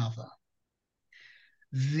reality of another.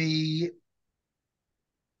 The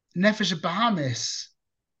nefesh Bahamis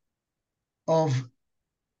of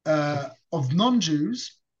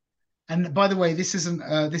non-Jews. And by the way, this isn't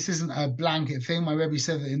a blanket thing. My Rebbe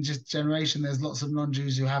said that in just generation, there's lots of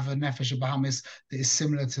non-Jews who have a nefesh Bahamis that is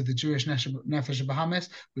similar to the Jewish nefesh Bahamis,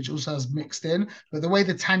 which also has mixed in. But the way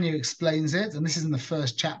the Tanya explains it, and this is in the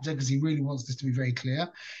first chapter because he really wants this to be very clear,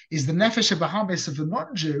 is the nefesh Bahamis of the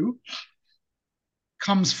non-Jew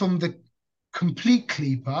comes from the complete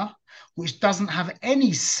klipa, which doesn't have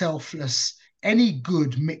any selfless, any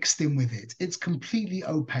good mixed in with it. It's completely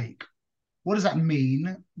opaque. What does that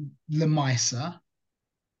mean, lemaisa?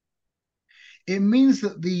 It means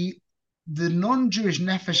that the non-Jewish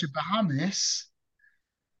nefesh bahamis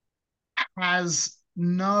has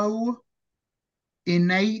no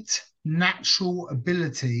innate natural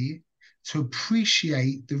ability to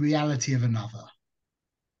appreciate the reality of another.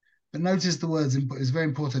 But notice the words is very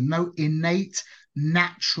important. No innate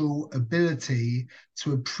natural ability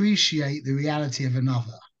to appreciate the reality of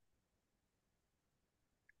another.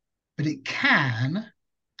 But it can,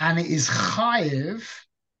 and it is chayiv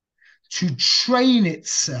to train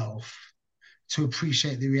itself to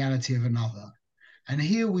appreciate the reality of another. And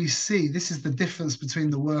here we see this is the difference between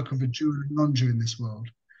the work of a Jew and a non-Jew in this world.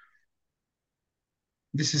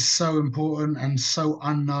 This is so important and so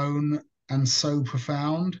unknown and so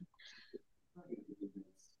profound.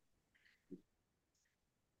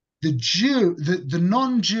 The Jew, the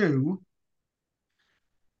non-Jew,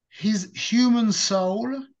 his human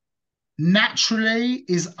soul naturally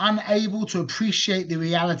is unable to appreciate the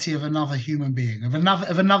reality of another human being, of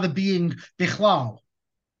another being bichlal.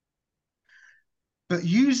 But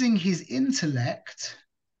using his intellect,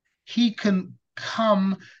 he can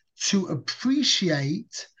come to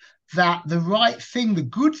appreciate that the right thing, the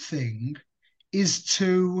good thing, is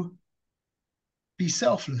to be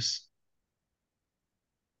selfless.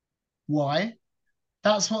 Why?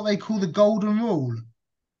 That's what they call the golden rule.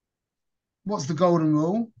 What's the golden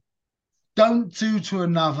rule? Don't do to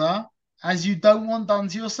another as you don't want done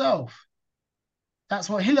to yourself. That's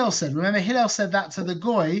what Hillel said. Remember, Hillel said that to the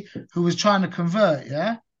goy who was trying to convert,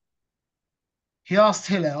 yeah? He asked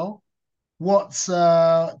Hillel,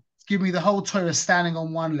 give me the whole Torah standing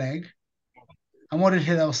on one leg. And what did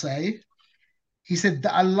Hillel say? He said,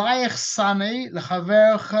 Da'alayich sani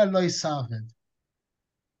l'chavercha lo yisaved.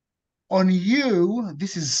 On you,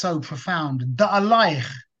 this is so profound. Da'alayich.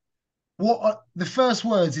 The first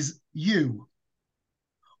words is you.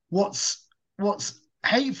 What's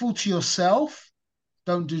hateful to yourself,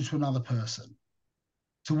 don't do to another person.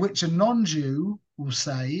 To which a non-Jew will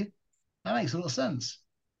say, that makes a lot of sense.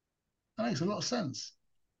 That makes a lot of sense.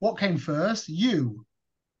 What came first? You.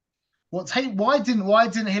 Why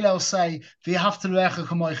didn't Hillel say,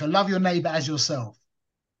 love your neighbor as yourself?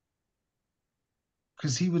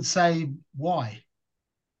 Because he would say, why?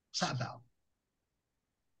 What's that about?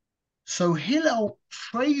 So Hillel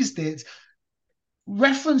phrased it,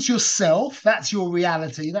 reference yourself, that's your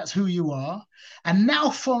reality, that's who you are. And now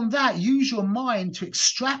from that, use your mind to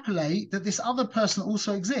extrapolate that this other person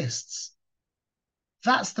also exists.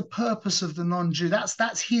 That's the purpose of the non-Jew.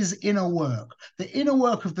 That's his inner work. The inner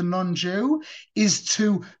work of the non-Jew is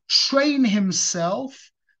to train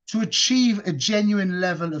himself to achieve a genuine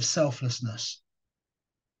level of selflessness.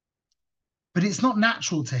 But it's not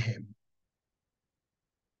natural to him.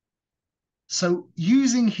 So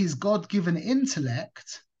using his God-given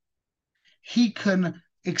intellect, he can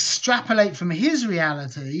extrapolate from his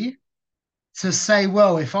reality to say,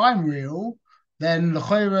 well, if I'm real, then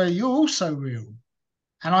l'chayra, you're also real.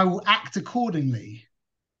 And I will act accordingly.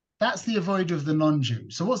 That's the avoid of the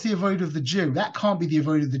non-Jew. So what's the avoid of the Jew? That can't be the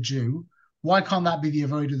avoid of the Jew. Why can't that be the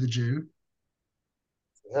avoid of the Jew?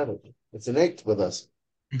 It's innate with us.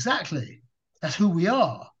 Exactly. That's who we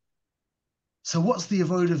are. So what's the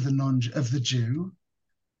avoid of the Jew?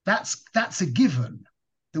 That's a given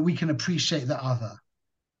that we can appreciate the other.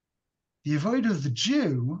 The avoid of the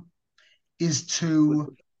Jew is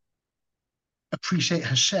to appreciate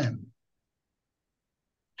Hashem.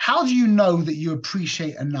 How do you know that you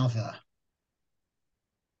appreciate another?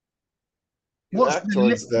 What's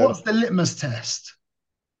the litmus test?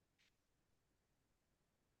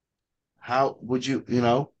 How would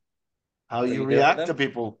how you react to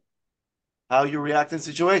people, how you react in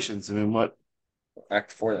situations. I mean, what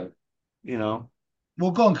act for them.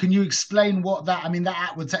 Well, go on. Can you explain what that? I mean,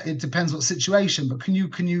 it depends what situation, but can you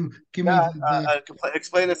give me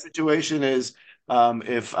explain the situation is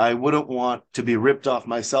if I wouldn't want to be ripped off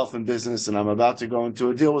myself in business and I'm about to go into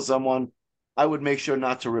a deal with someone, I would make sure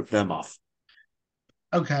not to rip them off.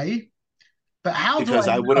 Okay, but how because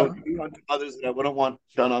do I wouldn't do unto others that I wouldn't want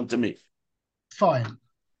done unto me. Fine,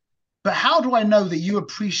 but how do I know that you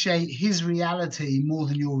appreciate his reality more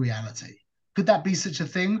than your reality? Could that be such a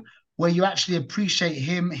thing? Where you actually appreciate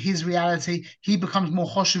him, his reality, he becomes more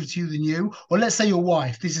choshev to you than you. Or let's say your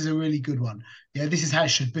wife, this is a really good one. Yeah, this is how it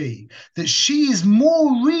should be. That she is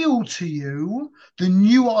more real to you than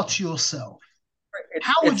you are to yourself.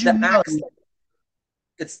 How would you know?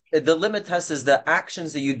 It's the limit test is the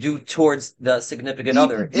actions that you do towards the significant Deeper,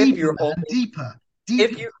 other. deeper,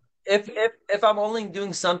 deeper. if I'm only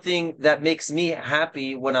doing something that makes me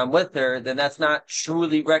happy when I'm with her, then that's not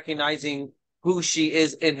truly recognizing who she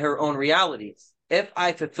is in her own reality. If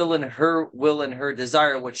I fulfill in her will and her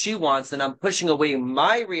desire what she wants, then I'm pushing away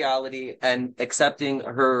my reality and accepting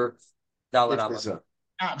her dalarama.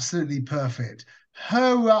 Absolutely perfect.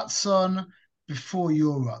 Her Ratzon before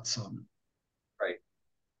your Ratzon. Right.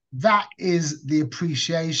 That is the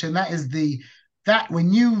appreciation. That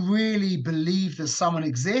when you really believe that someone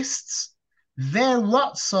exists, their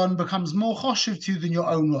Ratzon becomes more choshev to you than your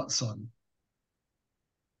own Ratzon.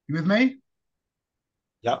 You with me?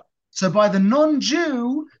 Yep. So by the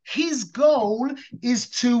non-Jew, his goal is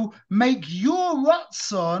to make your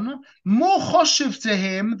Ratzon more choshev to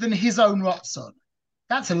him than his own Ratzon.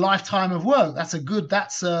 That's a lifetime of work. That's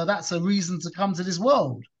a reason to come to this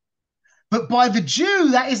world. But by the Jew,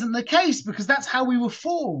 that isn't the case because that's how we were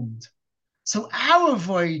formed. So our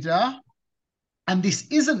avoider, and this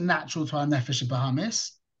isn't natural to our nefesh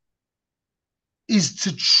Bahamis, is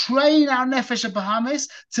to train our nefesh Bahamis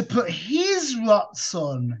to put his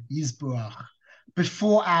Ratzon Yisburach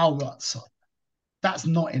before our Ratzon. That's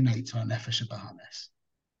not innate to our nefesh Bahamis.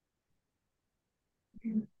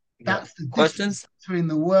 That's the difference Questions? between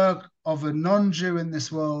the work of a non-Jew in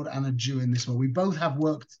this world and a Jew in this world. We both have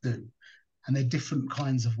work to do, and they're different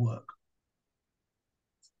kinds of work.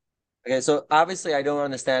 Okay, so obviously I don't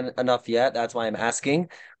understand enough yet. That's why I'm asking.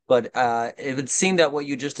 But it would seem that what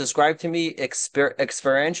you just described to me,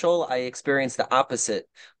 experiential, I experienced the opposite.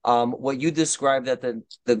 What you described that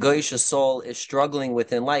the Goyish soul is struggling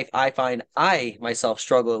with in life, I find I myself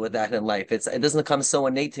struggle with that in life. It doesn't come so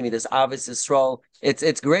innate to me. This obvious stroll.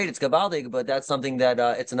 It's great. It's gabaldig, but that's something that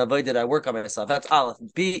it's an avoid that I work on myself. That's Aleph.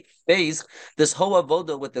 B B's this whole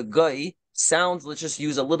avoda with the Goy sounds. Let's just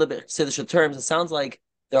use a little bit Siddish terms. It sounds like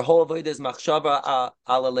their whole avoid is machshava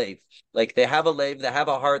ala leiv. Like they have a leiv, they have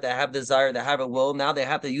a heart, they have desire, they have a will. Now they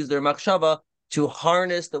have to use their machshava to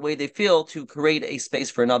harness the way they feel to create a space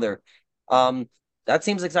for another. That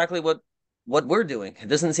seems exactly what we're doing. It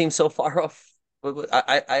doesn't seem so far off.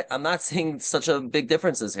 I'm not seeing such a big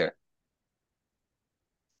differences here.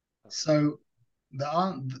 So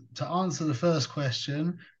to answer the first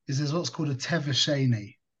question is there's what's called a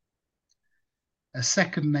tevasheni, a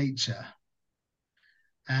second nature.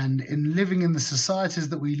 And in living in the societies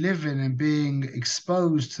that we live in and being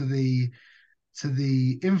exposed to the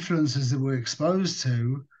influences that we're exposed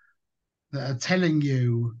to that are telling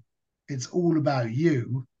you it's all about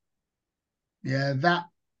you, yeah,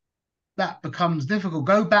 that becomes difficult.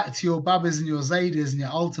 Go back to your Babas and your Zaydas and your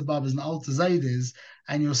Alta Babas and Alta Zaydas,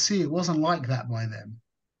 and you'll see it wasn't like that by them.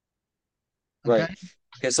 Okay. Right.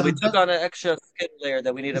 Okay, so we took on an extra skin layer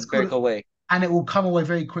that we need to break away. And it will come away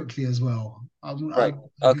very quickly as well. Right.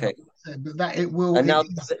 Okay. But that it will. And now, it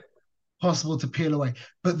is possible to peel away.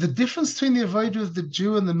 But the difference between the avodah of the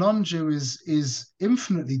Jew and the non-Jew is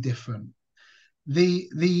infinitely different. The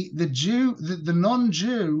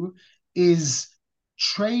non-Jew is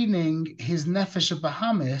training his nefesh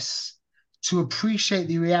Bahamis to appreciate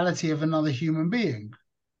the reality of another human being.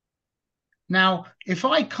 Now, if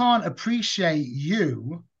I can't appreciate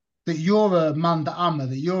you, that you're a man da'ama,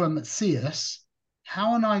 that you're a Metzias,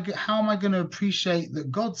 how am I going to appreciate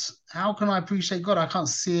that how can I appreciate God? I can't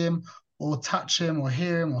see him or touch him or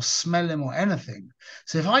hear him or smell him or anything.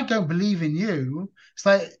 So if I don't believe in you, it's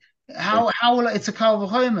like, how will it's a kal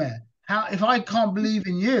v'chomer? If I can't believe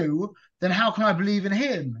in you, then how can I believe in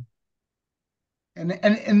him? And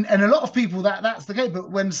a lot of people that's the case.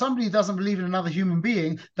 But when somebody doesn't believe in another human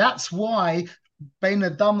being, that's why Bein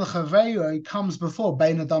Adam L'Chaveiro comes before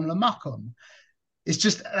Bein Adam L'Makom. It's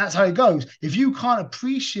just that's how it goes. If you can't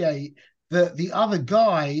appreciate that the other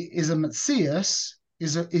guy is a Metzias,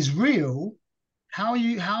 is real, how are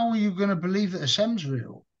you going to believe that Hashem's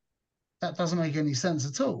real? That doesn't make any sense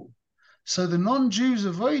at all. So the non-Jews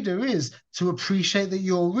avodah is to appreciate that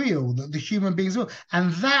you're real, that the human beings are real,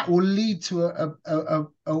 and that will lead to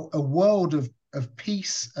a world of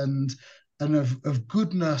peace and of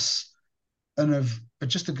goodness and of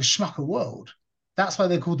just a geschmacka world. That's why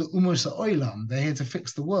they're called the Umos Oilam. They're here to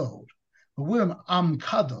fix the world. But we're an Am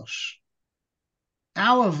Kadosh.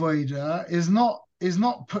 Our avodah is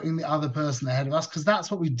not putting the other person ahead of us because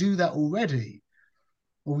that's what we do that already.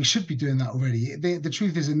 Or we should be doing that already. The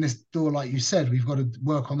truth is, in this door, like you said, we've got to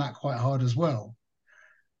work on that quite hard as well.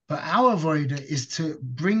 But our avodah is to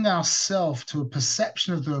bring ourselves to a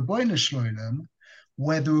perception of the Rabbeinu Shloim,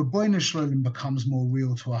 where the Rabbeinu Shloim becomes more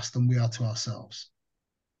real to us than we are to ourselves.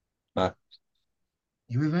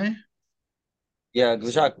 You with me? Yeah,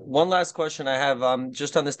 Jacques, one last question I have,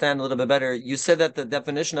 just to understand a little bit better. You said that the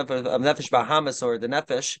definition of Nefesh Bahamas or the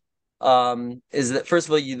Nefesh is that first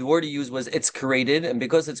of all, the word you used was it's created, and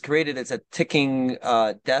because it's created, it's a ticking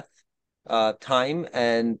death time,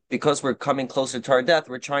 and because we're coming closer to our death,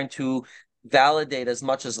 we're trying to validate as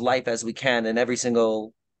much as life as we can in every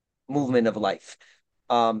single movement of life.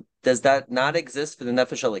 Does that not exist for the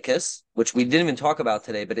Nefesh Elokis, which we didn't even talk about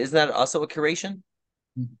today, but isn't that also a curation?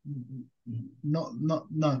 Not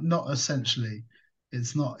essentially.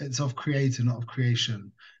 It's not, it's of creator, not of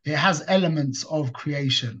creation. It has elements of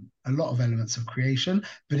creation, a lot of elements of creation,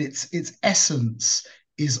 but its essence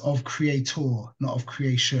is of creator, not of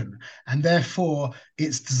creation. And therefore,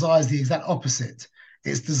 its desire is the exact opposite.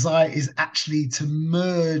 Its desire is actually to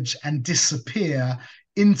merge and disappear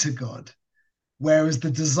into God. Whereas the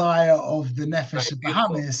desire of the Nefesh Right, of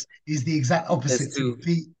beautiful. Bahamis is the exact It's opposite, to to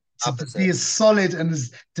be opposite. as solid and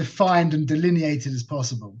as defined and delineated as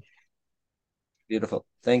possible. Beautiful.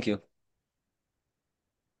 Thank you.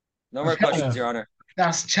 No more Okay, questions, Your Honor.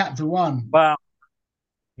 that's chapter one. Wow.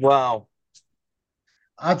 Wow.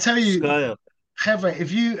 I'll tell you, Skaya. Heather,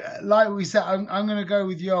 if you, like we said, I'm going to go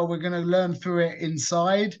with you. We're going to learn through it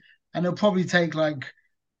inside, and it'll probably take like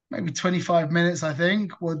maybe 25 minutes, I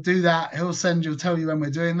think. We'll do that. He'll tell you when we're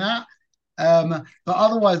doing that. But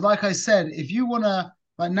otherwise, like I said, if you want to,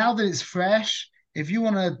 like now that it's fresh, if you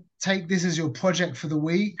want to take this as your project for the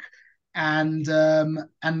week, and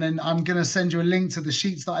then I'm going to send you a link to the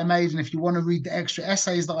sheets that I made, and if you want to read the extra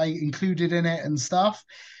essays that I included in it and stuff,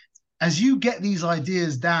 as you get these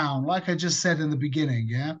ideas down, like I just said in the beginning,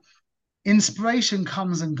 yeah, inspiration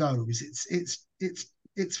comes and goes.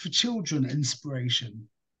 It's for children, inspiration.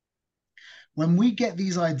 When we get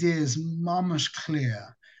these ideas mamish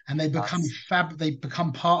clear and they become they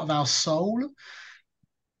become part of our soul,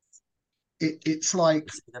 it's like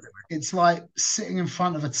sitting in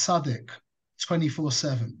front of a tzaddik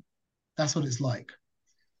 24/7. That's what it's like.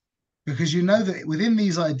 Because you know that within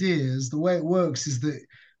these ideas, the way it works is that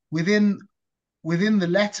within the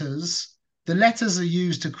letters are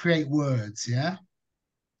used to create words, yeah?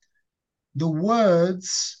 The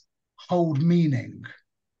words hold meaning.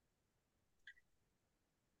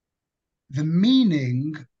 The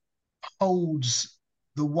meaning holds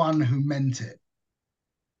the one who meant it.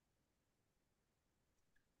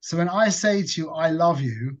 So when I say to you, I love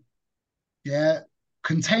you, yeah,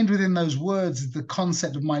 contained within those words is the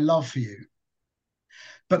concept of my love for you.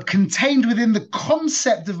 But contained within the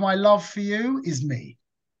concept of my love for you is me.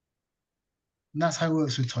 And that's how it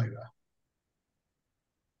works with Torah.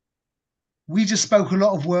 We just spoke a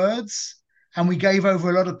lot of words and we gave over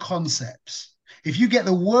a lot of concepts. If you get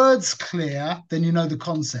the words clear, then you know the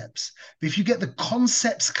concepts. But if you get the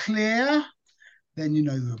concepts clear, then you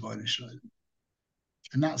know the Avodah Shalom.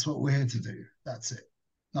 And that's what we're here to do. That's it.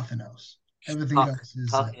 Nothing else. Everything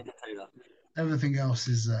else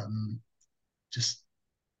is just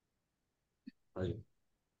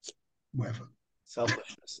whatever.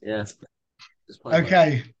 Selfishness. Yeah.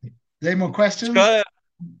 Okay. Any more questions? Skaya,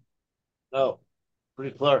 No,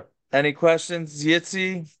 pretty clear. any questions,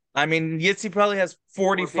 Yitzi? I mean, Yitzi probably has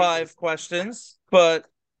 45 questions, but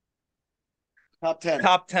Top 10.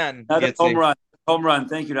 top 10, Another home Yitzi. run. Home run.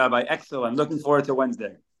 Thank you, Rabbi. Excellent. Looking forward to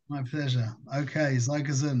Wednesday. My pleasure. Okay,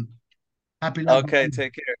 Zaykazen. Happy luck. Okay,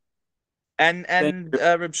 take care. And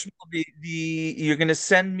Reb Shmuel, you're gonna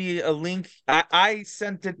send me a link. I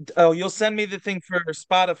sent it. Oh, you'll send me the thing for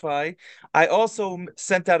Spotify. I also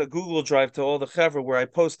sent out a Google Drive to all the chevra where I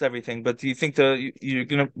post everything. But do you think you're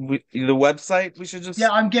gonna the website we should just? Yeah,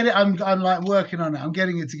 I'm like working on it. I'm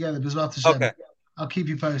getting it together. B'ezrat Hashem. Okay. I'll keep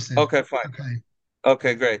you posted. Okay, fine. Okay.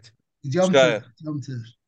 Okay, great. Yom Shkaya. Tov. Yom Tov.